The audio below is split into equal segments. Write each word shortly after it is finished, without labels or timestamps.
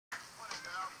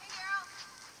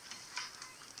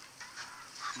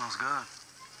Smells good.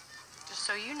 Just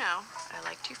so you know, I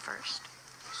liked you first.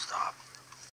 Stop.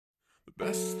 The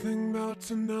best thing about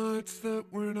tonight's that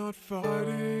we're not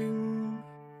fighting.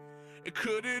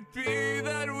 Could it be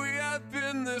that we have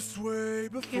been this way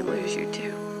before? Can't lose you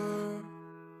too.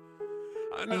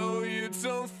 I know you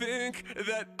don't think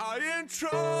that I am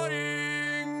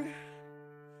trying.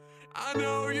 I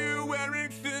know you're wearing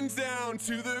thin down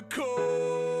to the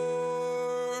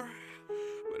core.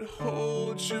 But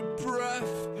hold your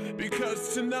breath,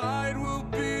 because tonight will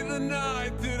be the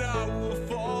night that I will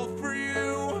fall for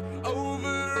you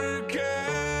over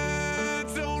again.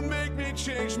 Don't make me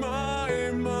change my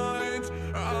mind.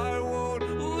 I won't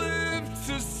live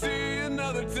to see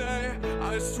another day.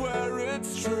 I swear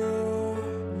it's true,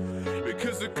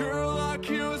 because a girl like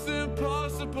you is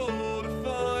impossible to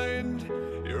find.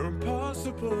 You're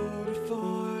impossible to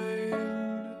find.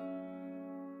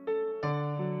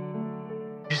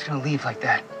 You're just gonna leave like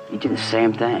that. You do the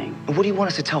same thing. And what do you want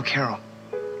us to tell Carol?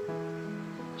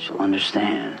 She'll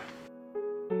understand.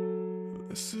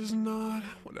 This is not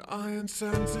what I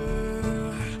intended.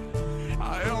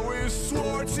 I always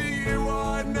swore to you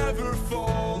I'd never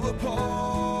fall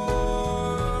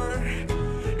apart.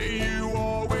 You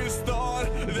always thought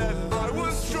that I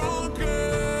was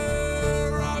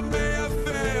stronger. I may have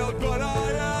failed, but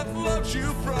I have loved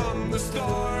you from the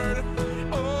start.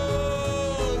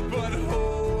 Oh, but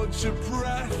hold your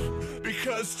breath,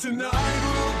 because tonight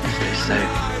will be the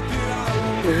night that I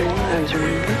will fall for you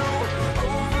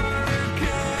over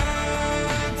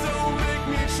again. Don't make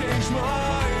me change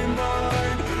my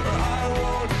mind, or I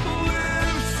won't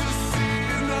live to see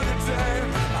another day.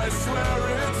 I swear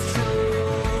it's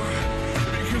true,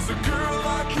 because a girl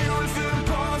like you is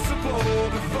impossible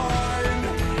to find.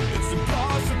 It's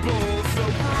impossible, so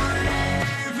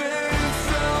breathe in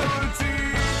so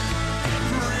deep.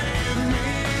 Breathe me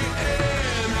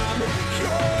in, I'm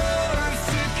yours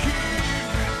to keep.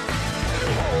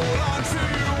 And hold on to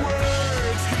your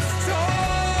words, 'cause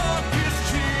talk is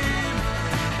cheap.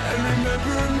 And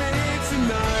remember me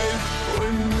tonight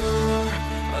when you're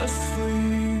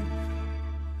asleep,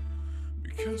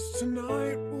 because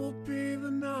tonight will be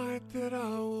the night that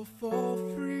I will fall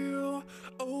for you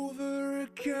over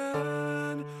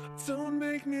again. Don't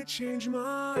make me change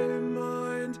my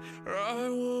mind, or I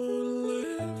won't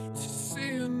live to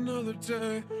see another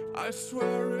day. I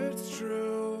swear it's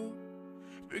true,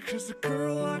 because a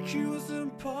girl like you is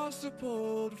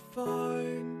impossible to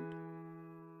find.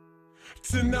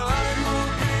 Tonight will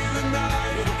be the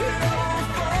night that I will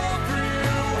fall for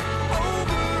you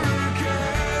over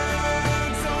again.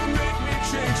 Don't make me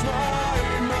change my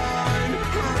mind,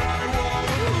 or I won't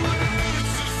live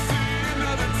to see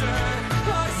another day.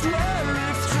 I swear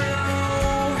it's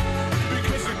true,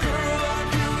 because a girl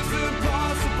like you is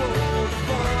impossible to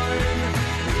find.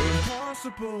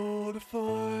 Impossible to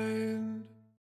find.